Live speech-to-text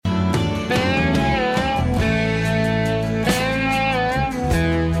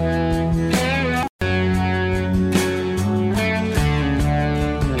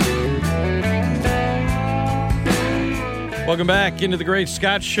Welcome back into the Great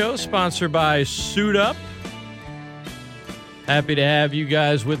Scott Show, sponsored by Suit Up. Happy to have you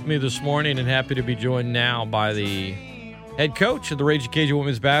guys with me this morning, and happy to be joined now by the head coach of the Raging Cajun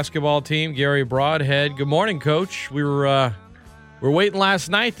women's basketball team, Garry Brodhead. Good morning, Coach. We were waiting last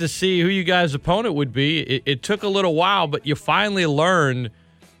night to see who you guys' opponent would be. It took a little while, but you finally learned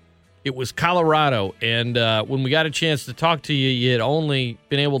it was Colorado. And when we got a chance to talk to you, you had only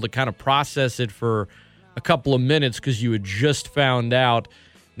been able to kind of process it for a couple of minutes because you had just found out.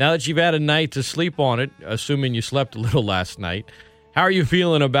 Now that you've had a night to sleep on it, assuming you slept a little last night, how are you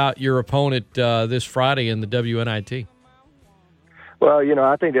feeling about your opponent this Friday in the WNIT? Well,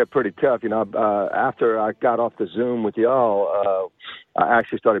 I think they're pretty tough. After I got off the Zoom with y'all, I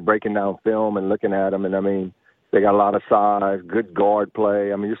actually started breaking down film and looking at them. And, they got a lot of size, good guard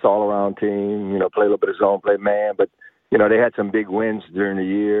play. Just all-around team, play a little bit of zone, play man. But, they had some big wins during the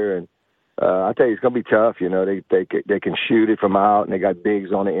year. And I tell you, it's going to be tough. They can shoot it from out, and they got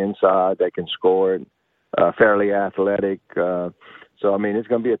bigs on the inside. They can score it, fairly athletic. So, it's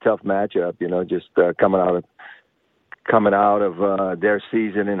going to be a tough matchup, just coming out of their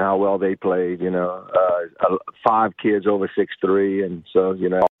season and how well they played, 5 kids over 6'3", and so,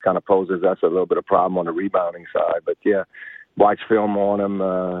 kind of poses us a little bit of problem on the rebounding side. But, yeah, watch film on them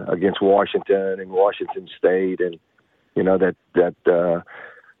against Washington and Washington State, and,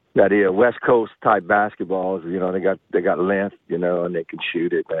 that West Coast type basketballs, they got length, and they can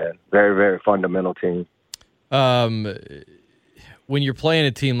shoot it, man. Very, very fundamental team. When you're playing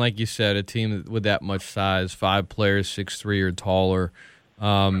a team, like you said, a team with that much size, 5 players, 6'3" or taller,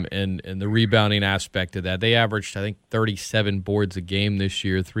 and the rebounding aspect of that, they averaged, I think, 37 boards a game this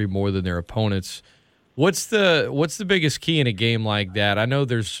year, 3 more than their opponents. What's the biggest key in a game like that? I know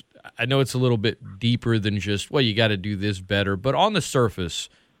it's a little bit deeper than just, well, you got to do this better, but on the surface,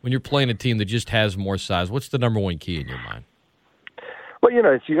 when you're playing a team that just has more size, what's the number one key in your mind? Well, you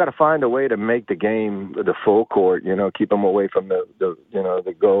got to find a way to make the game the full court. Keep them away from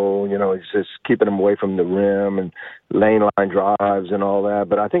the goal. It's just keeping them away from the rim and lane line drives and all that.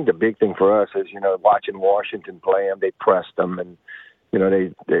 But I think the big thing for us is watching Washington play them. They press them, and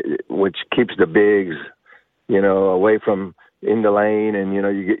they which keeps the bigs away from in the lane, and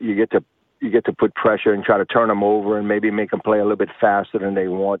you get to put pressure and try to turn them over and maybe make them play a little bit faster than they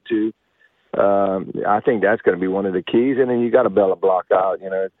want to. I think that's going to be one of the keys, and then you got to be able to block out.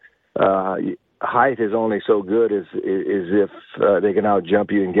 Height is only so good as if they can out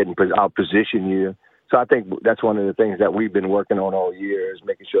jump you and out position you. So I think that's one of the things that we've been working on all year, is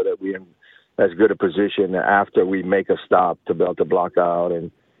making sure that we're in as good a position after we make a stop to be able to block out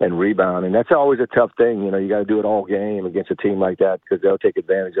and rebound. And that's always a tough thing. You got to do it all game against a team like that, because they'll take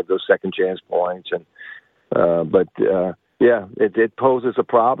advantage of those second chance points. Yeah, it poses a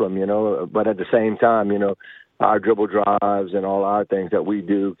problem, but at the same time, our dribble drives and all our things that we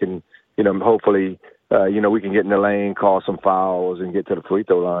do can, hopefully, we can get in the lane, call some fouls, and get to the free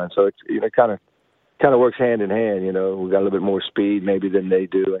throw line. So it's, kind of works hand in hand. We got a little bit more speed maybe than they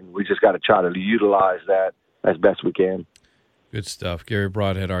do, and we just got to try to utilize that as best we can. Good stuff. Garry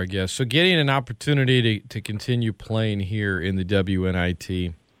Brodhead, our guest. So getting an opportunity to continue playing here in the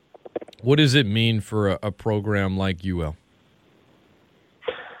WNIT, what does it mean for a program like UL?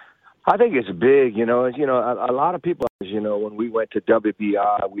 I think it's big, a lot of people, when we went to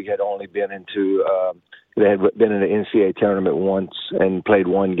WBI, we had only been they had been in the NCAA tournament once and played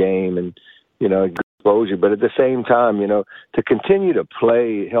one game and, good exposure. But at the same time, to continue to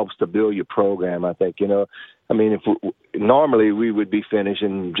play helps to build your program, I think, normally we would be finished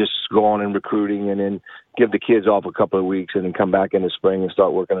and just go on and recruiting and then give the kids off a couple of weeks and then come back in the spring and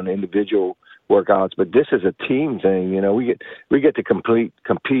start working on individual workouts. But this is a team thing. We get to compete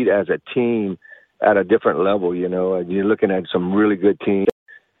as a team at a different level. You're looking at some really good teams.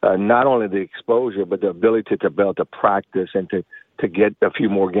 Not only the exposure, but the ability to be able to practice and to get a few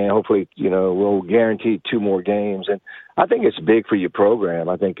more games. Hopefully, we'll guarantee 2 more games. And I think it's big for your program.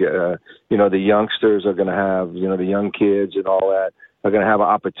 I think, the youngsters are going to have, the young kids and all that are going to have an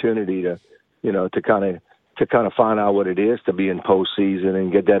opportunity to kind of find out what it is to be in postseason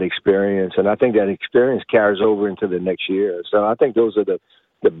and get that experience. And I think that experience carries over into the next year. So I think those are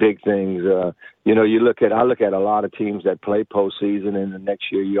the big things. I look at a lot of teams that play postseason, and the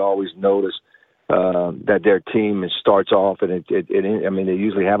next year you always notice that their team starts off, and they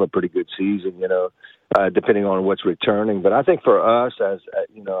usually have a pretty good season, depending on what's returning. But I think for us, as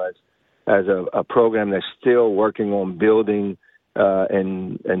a program that's still working on building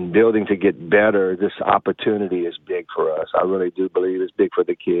and building to get better, this opportunity is big for us. I really do believe it's big for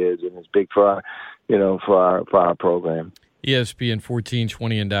the kids, and it's big for our, for our program. ESPN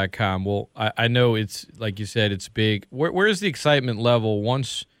 1420 and .com. Well, I know it's, like you said, it's big. Where's the excitement level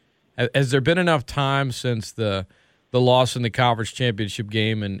once – has there been enough time since the loss in the conference championship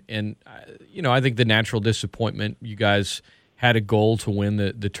game and I think the natural disappointment, you guys had a goal to win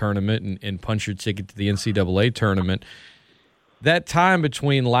the tournament and punch your ticket to the NCAA tournament. That time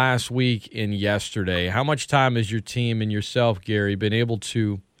between last week and yesterday, how much time has your team and yourself, Gary, been able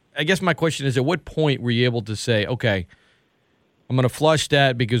to – I guess my question is, at what point were you able to say, okay, I'm going to flush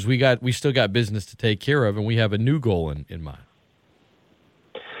that because we still got business to take care of and we have a new goal in mind?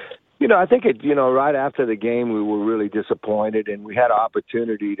 I think right after the game, we were really disappointed, and we had an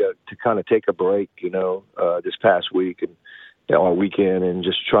opportunity to kind of take a break, this past week and our weekend, and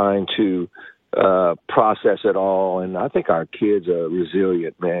just trying to process it all. And I think our kids are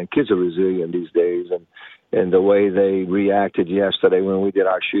resilient, man. Kids are resilient these days, and the way they reacted yesterday when we did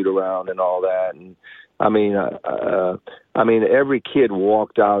our shoot around and all that. And I mean, every kid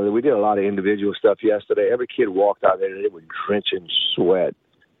walked out. We did a lot of individual stuff yesterday. Every kid walked out there and they were drenching sweat.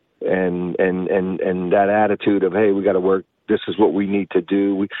 And that attitude of, hey, we got to work. This is what we need to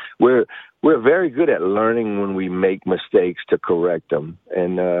do. We're very good at learning when we make mistakes to correct them.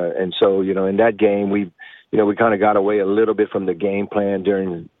 And so in that game we kind of got away a little bit from the game plan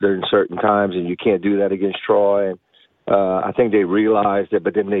during certain times, and you can't do that against Troy. And I think they realized it,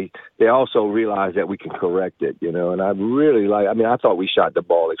 but then they also realized that we can correct it. And I really I thought we shot the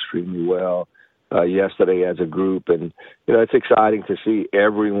ball extremely well yesterday as a group, and it's exciting to see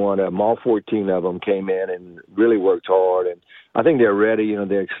every one of them. All 14 of them came in and really worked hard, and I think they're ready.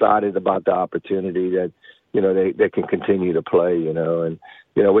 They're excited about the opportunity that they can continue to play. And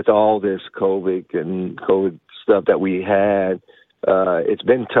with all this COVID stuff that we had, it's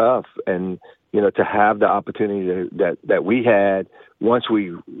been tough, and to have the opportunity that we had once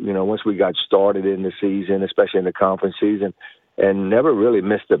we got started in the season, especially in the conference season, and never really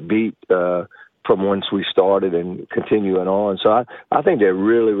missed a beat from once we started and continuing on. So I think they're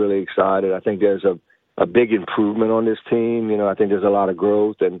really, really excited. I think there's a big improvement on this team. I think there's a lot of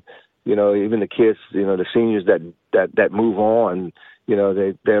growth, and even the kids, the seniors that move on,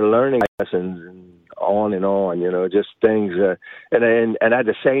 they're learning lessons and on, just things. And at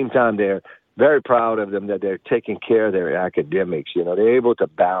the same time, they're very proud of them that they're taking care of their academics. They're able to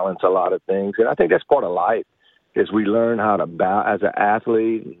balance a lot of things, and I think that's part of life. Is we learn how to as an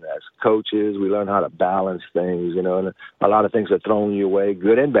athlete, and as coaches, we learn how to balance things, and a lot of things are thrown your way,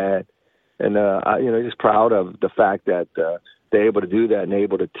 good and bad. And, just proud of the fact that they're able to do that and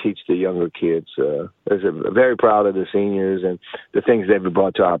able to teach the younger kids. Very proud of the seniors and the things they've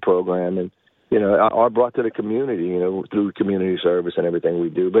brought to our program and, are brought to the community, through community service and everything we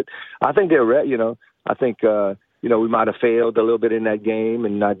do. But I think they're ready, I think, we might have failed a little bit in that game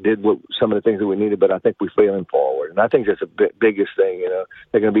and not did some of the things that we needed, but I think we're failing forward. And I think that's the biggest thing,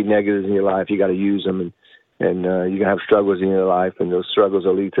 They're going to be negatives in your life. You got to use them, and you're going to have struggles in your life, and those struggles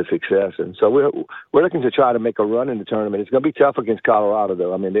will lead to success. And so we're looking to try to make a run in the tournament. It's going to be tough against Colorado,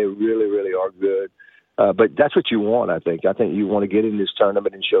 though. I mean, they really, really are good. But that's what you want, I think. I think you want to get in this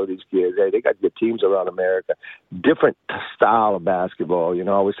tournament and show these kids, hey, they got good teams around America, different style of basketball.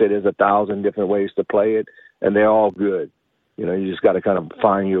 I always say there's 1,000 different ways to play it, and they're all good. You just got to kind of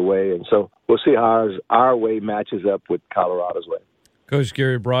find your way. And so we'll see how our way matches up with Colorado's way. Coach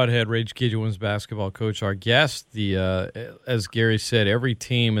Garry Brodhead, Rage Cajun women's basketball coach, our guest. As Gary said, every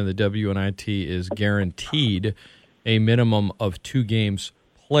team in the WNIT is guaranteed a minimum of 2 games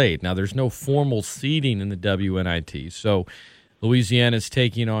played. Now, there's no formal seeding in the WNIT, so Louisiana is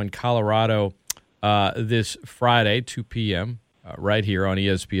taking on Colorado this Friday, 2 p.m., right here on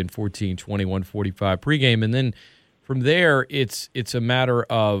ESPN 1420, 145 pregame. And then from there, it's a matter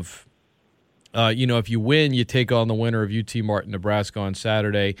of, if you win, you take on the winner of UT Martin, Nebraska on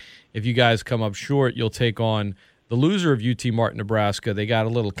Saturday. If you guys come up short, you'll take on the loser of UT Martin, Nebraska. They got a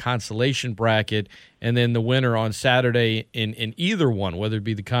little consolation bracket, and then the winner on Saturday in either one, whether it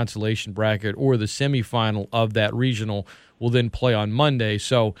be the consolation bracket or the semifinal of that regional, will then play on Monday.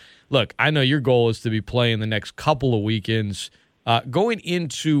 So, look, I know your goal is to be playing the next couple of weekends. Going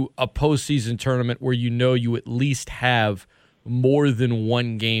into a postseason tournament where you at least have more than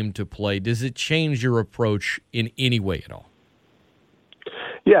one game to play, does it change your approach in any way at all?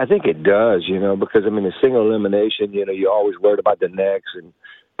 Yeah, I think it does, because, the single elimination, you're always worried about the next. And,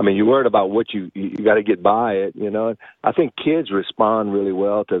 you're worried about what you got to get by it, I think kids respond really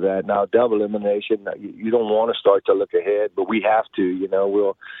well to that. Now, double elimination, you don't want to start to look ahead, but we have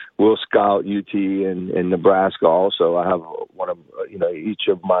to, we'll scout UT and Nebraska also. I have one of, each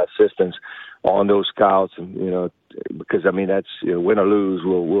of my assistants on those scouts, and, because, that's, win or lose,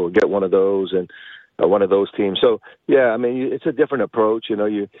 we'll get one of those. And, one of those teams. So yeah, I mean, it's a different approach. You know,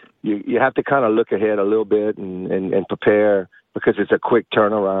 you have to kind of look ahead a little bit and prepare, because it's a quick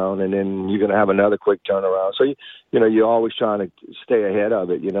turnaround, and then you're going to have another quick turnaround. So you're always trying to stay ahead of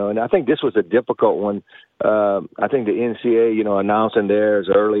it. And I think this was a difficult one. I think the NCAA, announcing theirs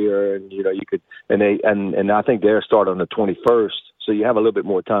earlier, and you could, and I think theirs start on the 21st, so you have a little bit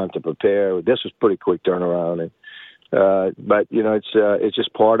more time to prepare. This was pretty quick turnaround, but it's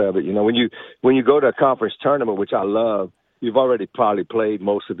just part of it. When you go to a conference tournament, which I love, you've already probably played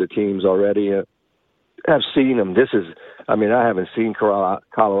most of the teams already. I've seen them. I haven't seen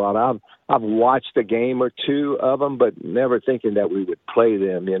Colorado. I've watched a game or two of them, but never thinking that we would play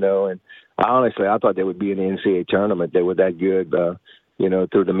them, And honestly, I thought they would be in the NCAA tournament. They were that good,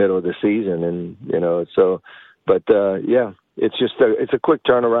 through the middle of the season. And, it's just it's a quick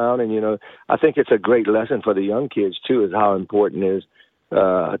turnaround. And, I think it's a great lesson for the young kids, too, is how important it is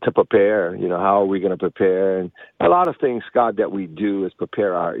to prepare. How are we going to prepare? And a lot of things, Scott, that we do is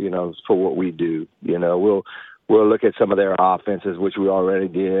prepare for what we do. We'll look at some of their offenses, which we already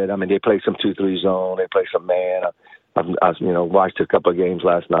did. I mean, they play some 2-3 zone. They play some man. I watched a couple of games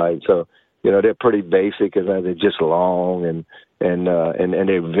last night. So, they're pretty basic, and they're just long and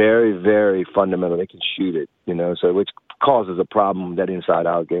they're very, very fundamental. They can shoot it, so which causes a problem, that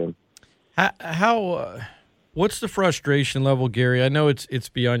inside-out game. What's the frustration level, Gary? I know it's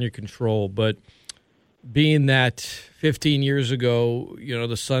beyond your control, but being that 15 years ago,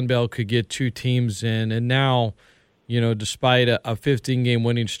 the Sun Belt could get 2 teams in, and now, despite a 15-game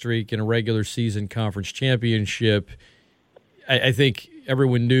winning streak and a regular season conference championship, I think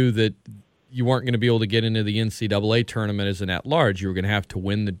everyone knew that you weren't going to be able to get into the NCAA tournament as an at-large. You were going to have to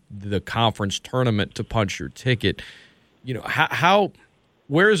win the conference tournament to punch your ticket.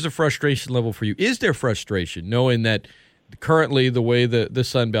 Where is the frustration level for you? Is there frustration knowing that currently the way the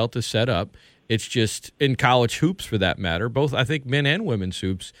Sun Belt is set up, it's just in college hoops for that matter, both I think men and women's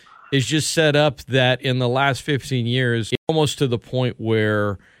hoops, is just set up that in the last 15 years, almost to the point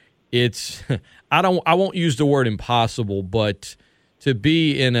where it's I won't use the word impossible, but to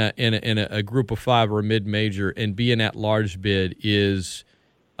be in a group of 5 or a mid-major and be an at-large bid is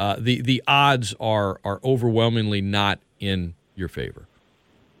the odds are overwhelmingly not in your favor.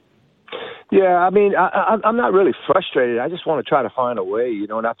 Yeah, I mean, I'm not really frustrated. I just want to try to find a way,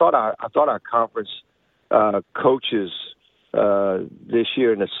 And I thought our conference coaches this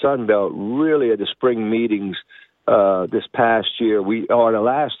year in the Sun Belt really at the spring meetings this past year, or the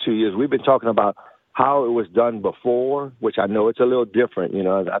last 2 years, we've been talking about how it was done before, which I know it's a little different.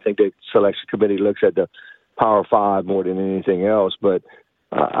 I think the selection committee looks at the Power 5 more than anything else, but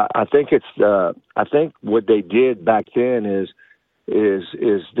I think I think what they did back then is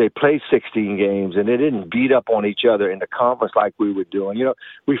they played 16 games and they didn't beat up on each other in the conference like we were doing.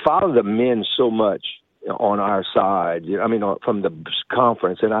 We follow the men so much on our side, from the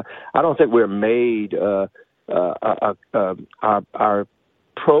conference, and I don't think we're made our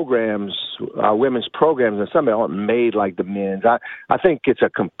programs, our women's programs, and some aren't made like the men's. I think it's a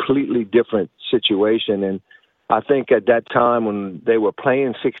completely different situation, and I think at that time when they were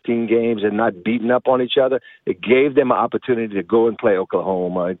playing 16 games and not beating up on each other, it gave them an opportunity to go and play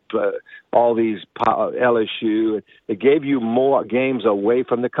Oklahoma, all these LSU. It gave you more games away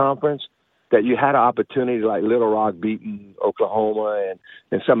from the conference that you had an opportunity like Little Rock beating Oklahoma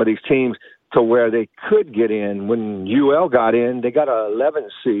and some of these teams to where they could get in. When UL got in, they got an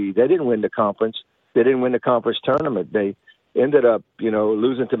 11th seed. They didn't win the conference. They didn't win the conference tournament. They ended up,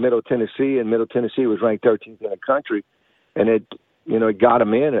 losing to Middle Tennessee, and Middle Tennessee was ranked 13th in the country, and it got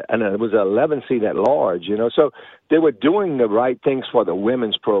them in, and it was an 11th seed at large, So they were doing the right things for the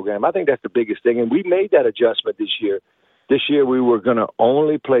women's program. I think that's the biggest thing, and we made that adjustment this year. This year we were going to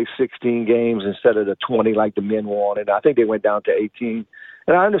only play 16 games instead of the 20 like the men wanted. I think they went down to 18.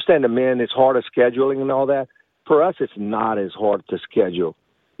 And I understand the men, it's harder scheduling and all that. For us, it's not as hard to schedule.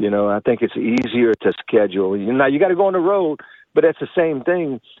 I think it's easier to schedule. Now, you got to go on the road, but that's the same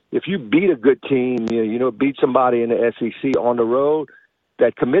thing. If you beat a good team, beat somebody in the SEC on the road,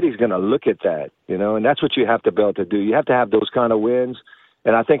 that committee's going to look at that, and that's what you have to be able to do. You have to have those kind of wins.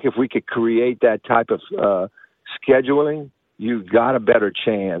 And I think if we could create that type of scheduling, you've got a better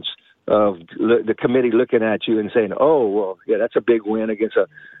chance of the committee looking at you and saying, "Oh, well, yeah, that's a big win against a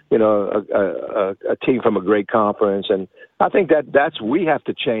team from a great conference." And I think that's we have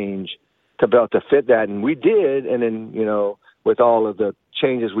to change to be able to fit that, and we did. And then with all of the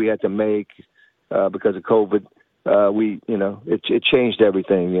changes we had to make because of COVID, it changed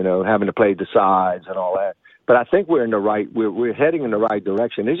everything. Having to play the sides and all that. But I think we're heading in the right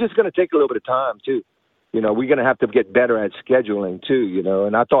direction. It's just going to take a little bit of time too. We're going to have to get better at scheduling too.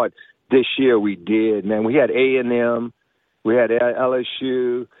 And I thought this year we did, man. We had A&M, we had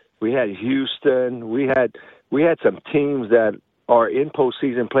LSU, we had Houston, we had some teams that are in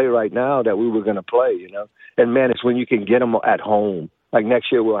postseason play right now that we were going to play, you know. And, man, it's when you can get them at home. Like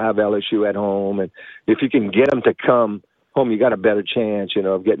next year we'll have LSU at home. And if you can get them to come home, you got a better chance, you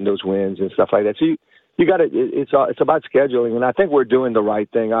know, of getting those wins and stuff like that. So you got to – it's about scheduling. And I think we're doing the right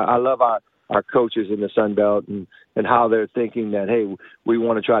thing. I love our coaches in the Sun Belt and how they're thinking that, hey, we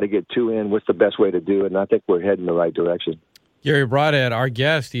want to try to get 2 in. What's the best way to do it? And I think we're heading the right direction. Garry Brodhead, our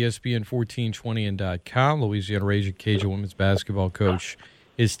guest, ESPN1420.com, Louisiana Raging Cajun women's basketball coach.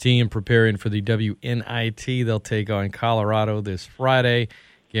 His team preparing for the WNIT. They'll take on Colorado this Friday,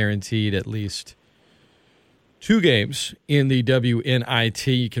 guaranteed at least 2 games in the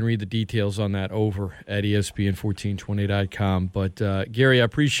WNIT. You can read the details on that over at ESPN1420.com. But, Garry, I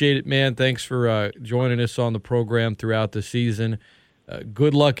appreciate it, man. Thanks for joining us on the program throughout the season.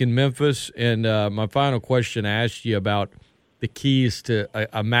 Good luck in Memphis. And my final question, I asked you about the keys to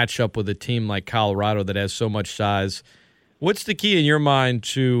a matchup with a team like Colorado that has so much size. What's the key in your mind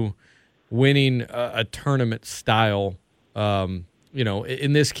to winning a tournament style? You know,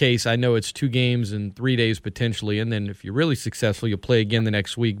 in this case, I know it's 2 games in 3 days potentially, and then if you're really successful, you'll play again the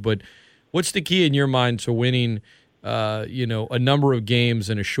next week. But what's the key in your mind to winning, you know, a number of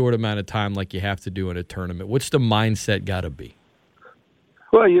games in a short amount of time like you have to do in a tournament? What's the mindset got to be?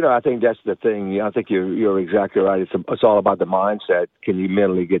 Well, you know, I think that's the thing. You know, I think you're exactly right. It's all about the mindset. Can you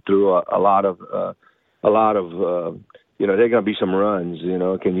mentally get through a lot of you know, there are going to be some runs. You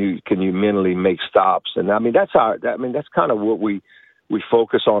know, can you mentally make stops? And I mean, that's kind of what we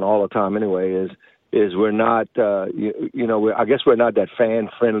focus on all the time. Anyway, is we're not I guess we're not that fan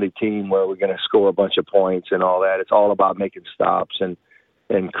friendly team where we're going to score a bunch of points and all that. It's all about making stops and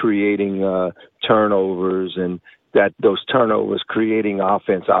creating turnovers and those turnovers, creating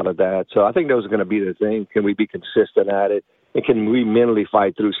offense out of that. So I think those are going to be the thing. Can we be consistent at it? And can we mentally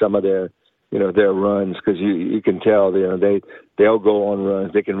fight through some of their runs? Because you can tell, you know, they'll go on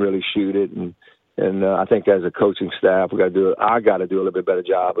runs. They can really shoot it. And I think as a coaching staff, I got to do a little bit better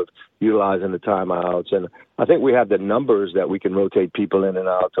job of utilizing the timeouts. And I think we have the numbers that we can rotate people in and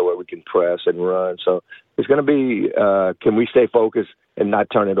out to where we can press and run. So it's going to be, can we stay focused and not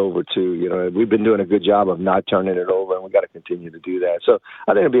turn it over too? You know, we've been doing a good job of not turning it over, and we got to continue to do that. So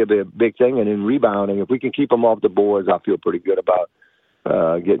I think it'll be a big thing. And in rebounding, if we can keep them off the boards, I feel pretty good about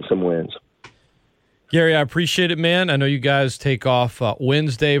getting some wins. Garry, I appreciate it, man. I know you guys take off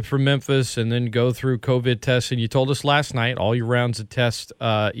Wednesday from Memphis and then go through COVID testing. You told us last night all your rounds of tests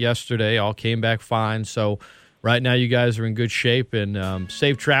yesterday all came back fine. So right now you guys are in good shape, and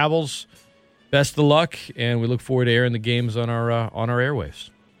safe travels. Best of luck, and we look forward to airing the games on our airwaves.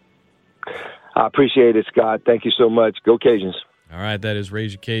 I appreciate it, Scott. Thank you so much. Go Cajuns. All right, that is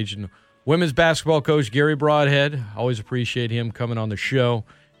Raging Cajun women's basketball coach Garry Brodhead. Always appreciate him coming on the show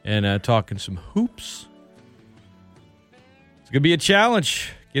and talking some hoops. It's going to be a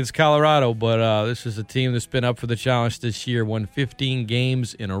challenge against Colorado, but this is a team that's been up for the challenge this year, won 15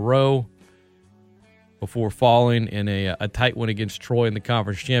 games in a row before falling in a tight one against Troy in the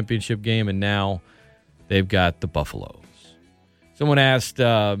conference championship game, and now they've got the Buffaloes. Someone asked,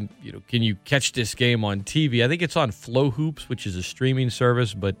 can you catch this game on TV? I think it's on Flow Hoops, which is a streaming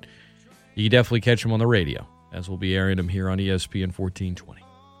service, but you can definitely catch them on the radio, as we'll be airing them here on ESPN 1420.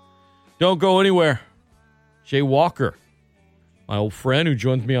 Don't go anywhere. Jay Walker, my old friend who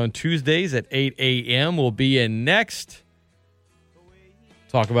joins me on Tuesdays at 8 a.m., will be in next.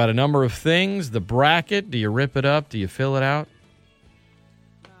 Talk about a number of things. The bracket. Do you rip it up? Do you fill it out?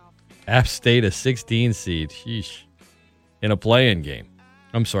 App State, a 16 seed. Sheesh. In a play-in game.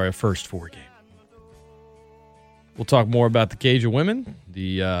 I'm sorry, a first 4 game. We'll talk more about the Cajun women,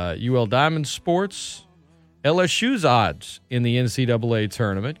 the UL Diamond sports, LSU's odds in the NCAA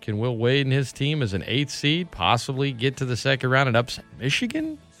tournament. Can Will Wade and his team as an 8th seed possibly get to the second round and upset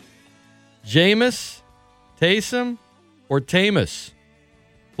Michigan? Jameis, Taysom, or Tamus?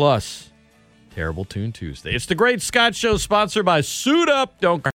 Plus, Terrible Tune Tuesday. It's the Great Scott Show, sponsored by Suit Up.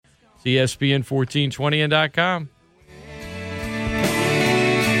 Don't ESPN1420.com.